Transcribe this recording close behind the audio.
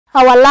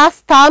our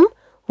last term,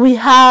 we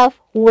have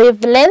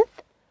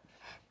wavelength.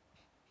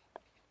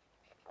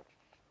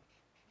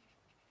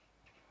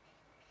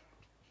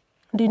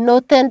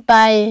 Denoted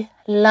by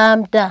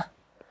lambda.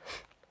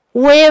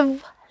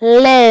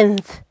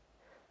 Wavelength.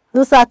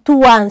 Those are two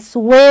ones.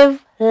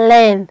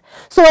 Wavelength.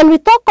 So when we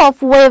talk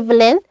of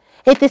wavelength,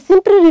 it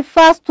simply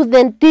refers to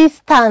the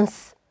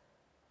distance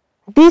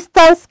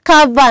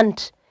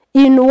covered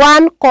in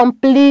one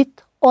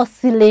complete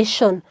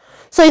oscillation.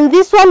 So in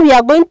this one, we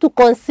are going to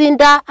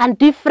consider a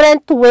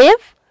different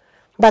wave,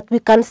 but we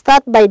can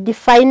start by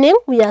defining.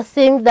 We are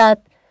saying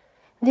that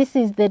this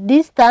is the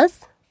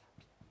distance.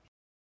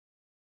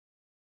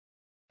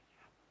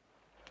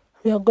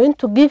 We are going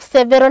to give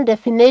several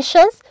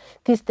definitions.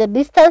 It is the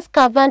distance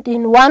covered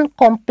in one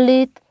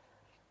complete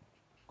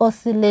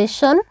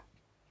oscillation.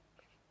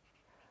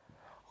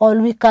 Or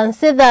we can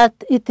say that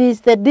it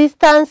is the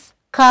distance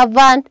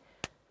covered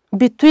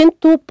between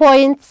 2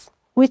 points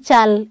which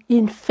are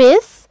in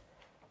phase.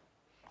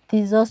 It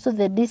is also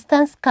the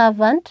distance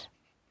covered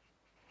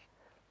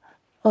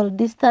or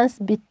distance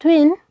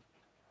between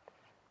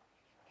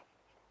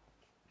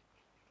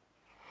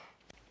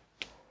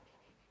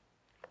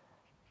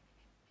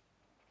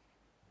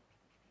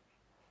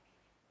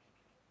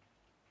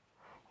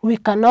we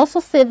can also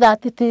say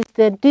that it is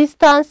the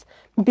distance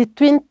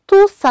between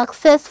two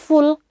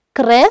successful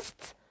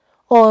crests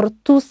or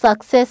two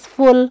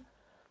successful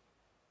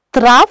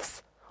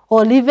troughs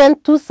or even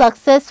two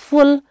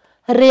successful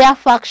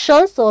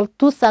rarefactions or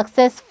two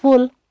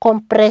successful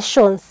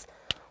compressions.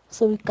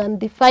 So we can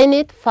define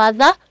it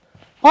further.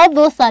 All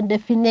those are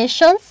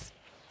definitions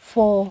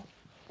for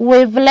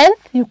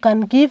wavelength. You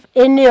can give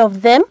any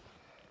of them.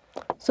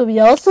 So we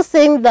are also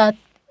saying that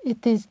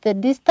it is the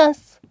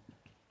distance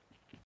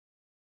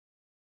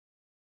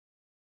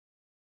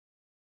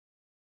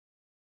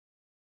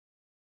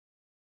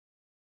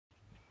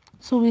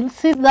So we'll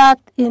see that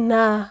in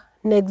an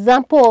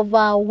example of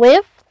a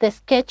wave, the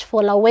sketch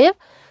for a wave.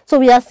 So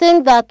we are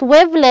saying that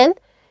wavelength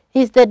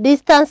is the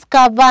distance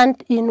covered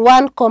in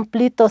one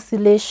complete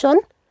oscillation.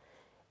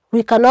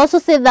 We can also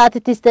say that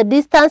it is the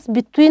distance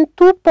between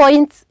 2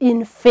 points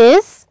in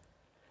phase.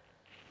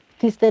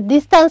 It is the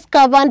distance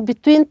covered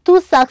between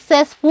two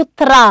successful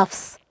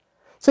troughs.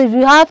 So if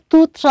you have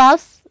two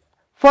troughs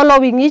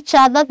following each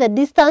other, the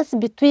distance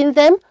between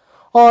them,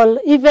 or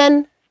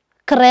even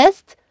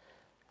crest,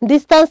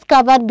 distance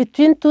covered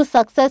between two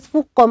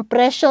successful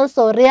compressions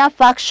or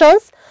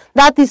rarefactions,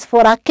 that is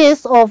for a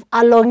case of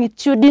a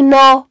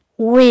longitudinal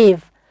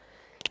wave.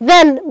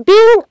 Then,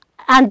 being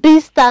a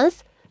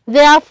distance,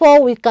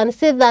 therefore we can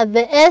say that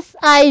the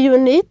SI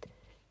unit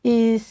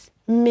is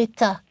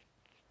meter.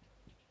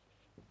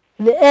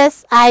 The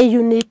SI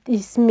unit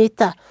is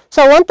meter.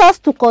 So I want us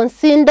to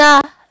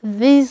consider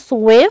this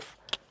wave.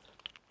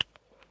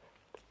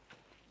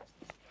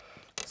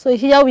 So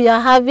here we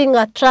are having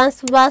a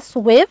transverse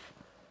wave.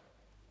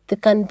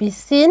 It can be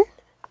seen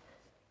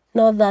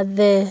now that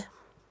the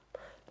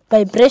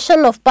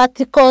vibration of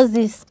particles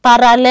is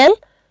parallel.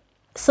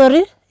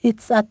 Sorry,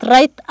 it's at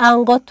right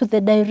angle to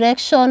the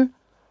direction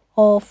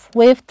of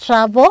wave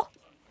travel.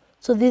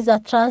 So this is a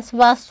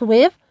transverse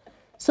wave.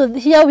 So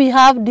here we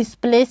have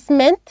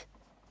displacement.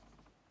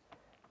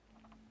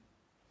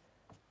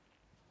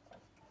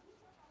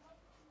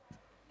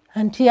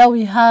 And here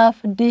we have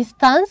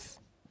distance.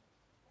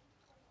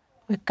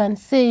 We can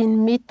say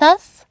in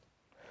meters.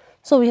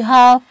 So we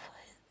have,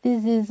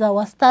 this is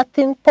our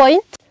starting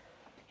point.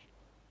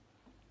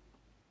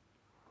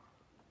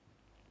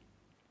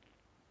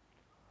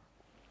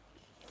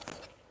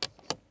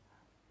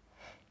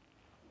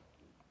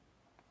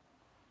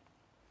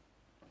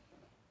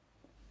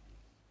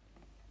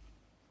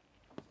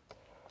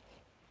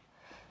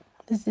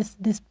 This is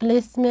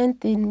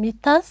displacement in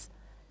meters.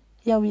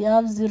 Here we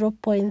have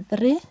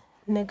 0.3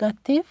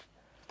 negative,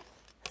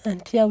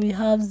 and here we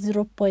have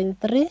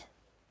 0.3.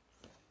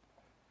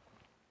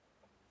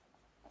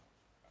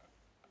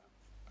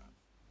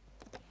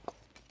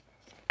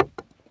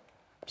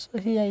 So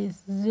here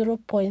is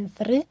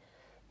 0.3.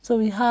 So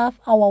we have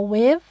our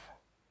wave.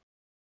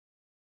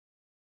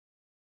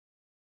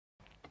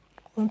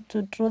 I want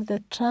to draw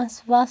the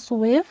transverse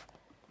wave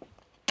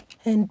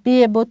and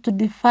be able to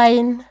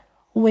define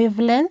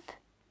wavelength.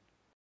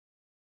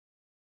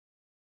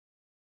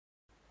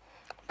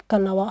 We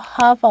can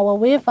have our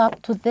wave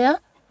up to there.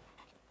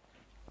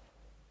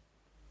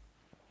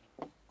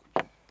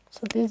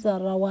 So these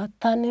are our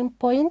turning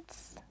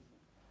points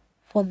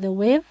for the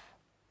wave.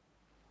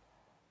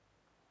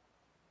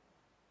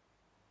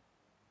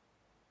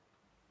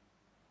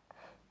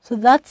 So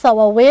that's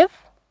our wave.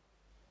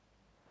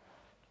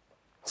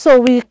 So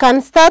we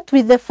can start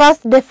with the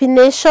first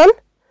definition.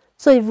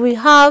 So if we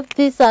have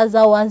this as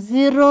our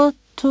 0,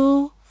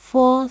 2,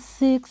 4,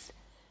 6,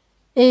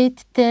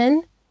 8,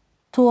 10,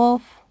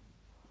 12,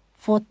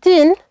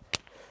 14.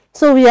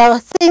 So we are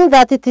saying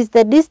that it is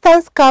the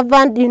distance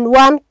covered in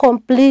one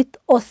complete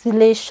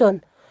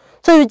oscillation.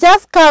 So you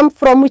just come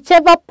from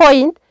whichever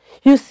point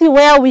you see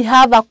where we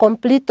have a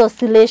complete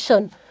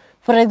oscillation.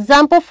 For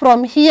example,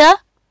 from here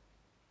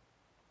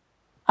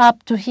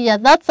up to here.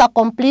 That's a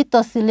complete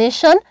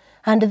oscillation,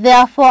 and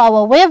therefore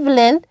our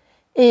wavelength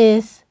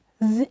is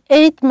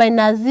 8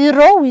 minus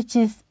 0, which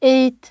is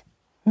 8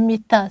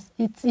 meters.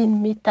 It's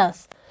in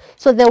meters.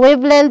 So the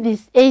wavelength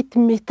is 8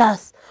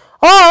 meters.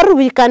 Or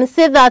we can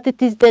say that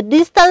it is the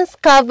distance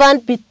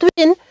covered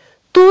between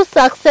two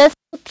successive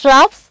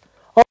troughs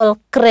or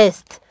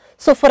crests.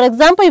 So for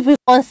example, if we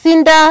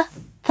consider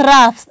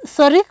troughs,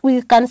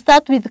 we can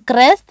start with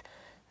crest,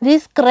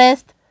 this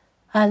crest,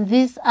 and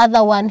this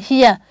other one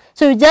here.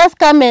 So you just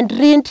come and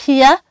read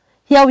here.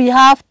 Here we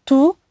have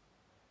 2.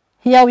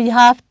 Here we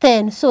have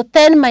 10. So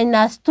 10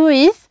 minus 2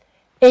 is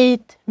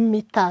 8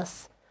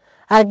 meters.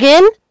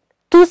 Again,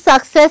 two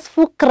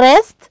successful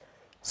crests.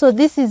 So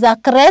this is a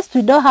crest.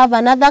 We don't have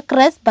another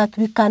crest, but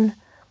we can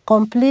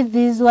complete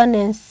this one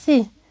and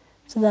see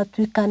so that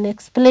we can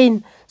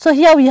explain. So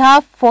here we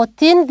have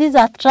 14. These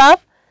are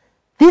troughs.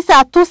 These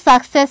are two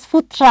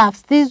successful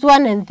troughs, this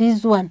one and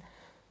this one.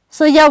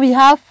 So here we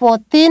have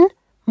 14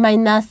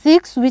 minus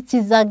 6, which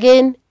is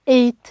again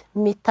 8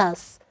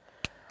 meters.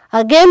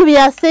 Again, we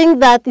are saying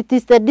that it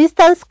is the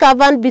distance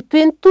covered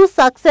between two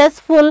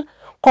successful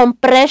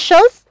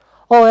compressions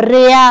or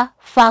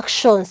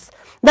rarefactions.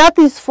 That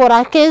is for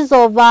a case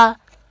of a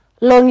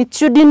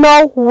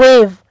longitudinal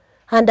wave.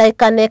 And I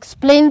can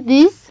explain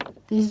this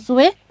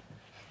way.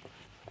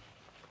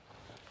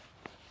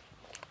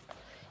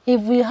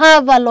 If we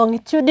have a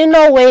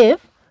longitudinal wave,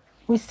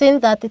 we say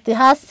that it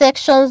has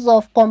sections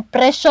of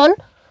compression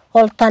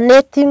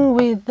alternating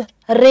with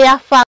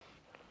rarefaction.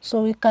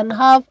 So we can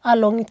have a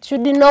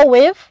longitudinal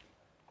wave.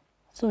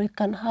 So we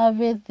can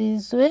have it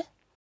this way.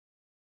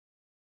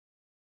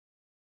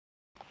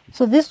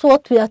 So this is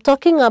what we are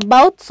talking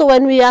about. So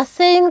when we are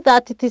saying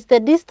that it is the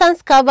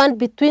distance covered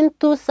between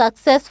two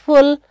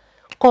successful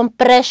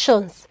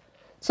compressions.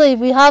 So if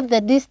we have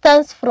the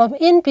distance from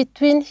in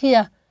between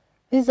here,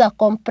 this is a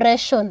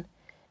compression,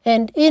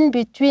 and in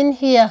between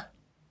here,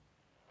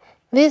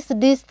 this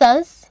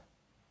distance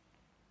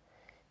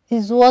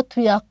is what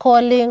we are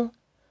calling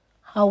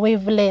a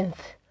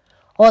wavelength,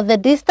 or the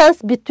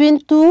distance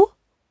between two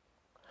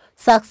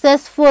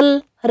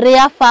successful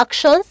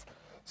rarefactions.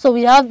 So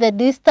we have the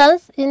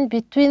distance in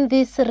between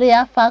this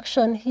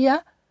rarefaction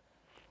here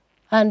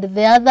and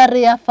the other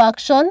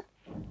rarefaction.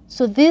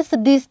 So this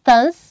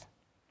distance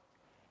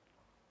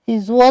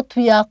is what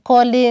we are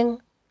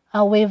calling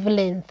a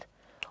wavelength,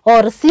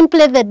 or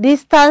simply the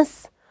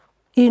distance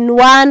in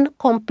one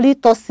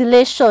complete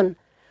oscillation.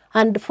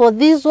 And for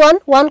this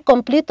one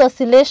complete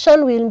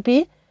oscillation will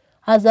be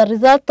as a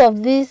result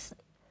of this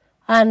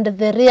and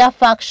the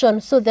rarefaction.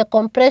 So the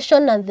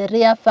compression and the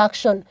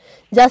rarefaction,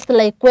 just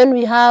like when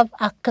we have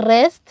a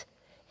crest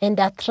and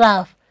a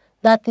trough,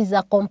 that is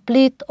a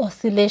complete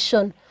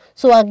oscillation.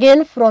 So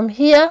again, from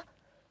here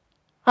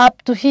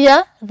up to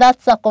here,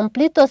 that's a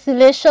complete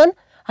oscillation,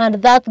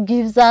 and that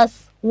gives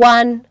us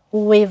one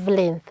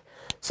wavelength.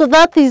 So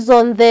that is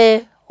on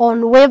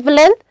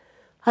wavelength,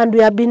 and we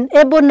have been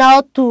able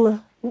now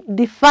to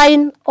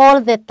define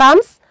all the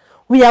terms.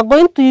 We are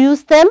going to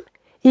use them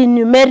in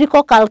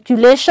numerical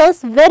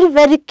calculations, very,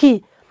 very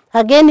key.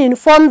 Again, in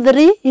Form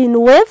 3, in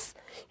waves,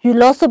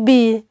 you'll also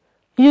be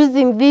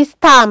using these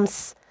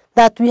terms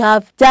that we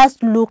have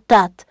just looked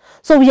at.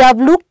 So we have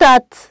looked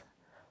at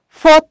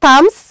 4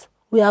 terms.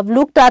 We have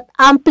looked at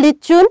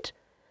amplitude,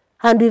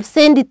 and we've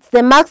said it's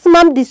the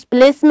maximum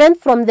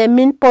displacement from the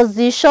mean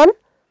position.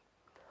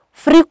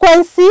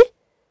 Frequency,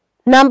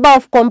 number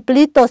of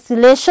complete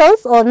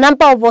oscillations or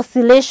number of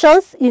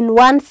oscillations in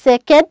 1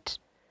 second.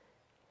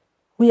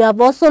 We have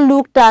also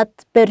looked at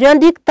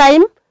periodic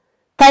time,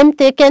 time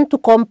taken to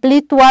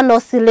complete one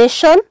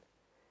oscillation,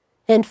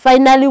 and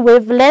finally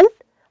wavelength,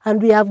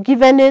 and we have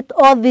given it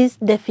all these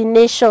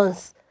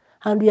definitions.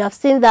 And we have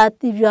seen that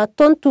if you are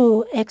told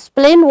to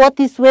explain what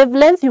is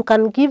wavelength, you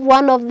can give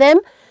one of them.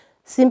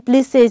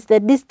 Simply says the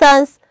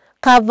distance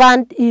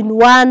covered in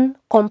one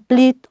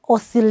complete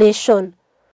oscillation.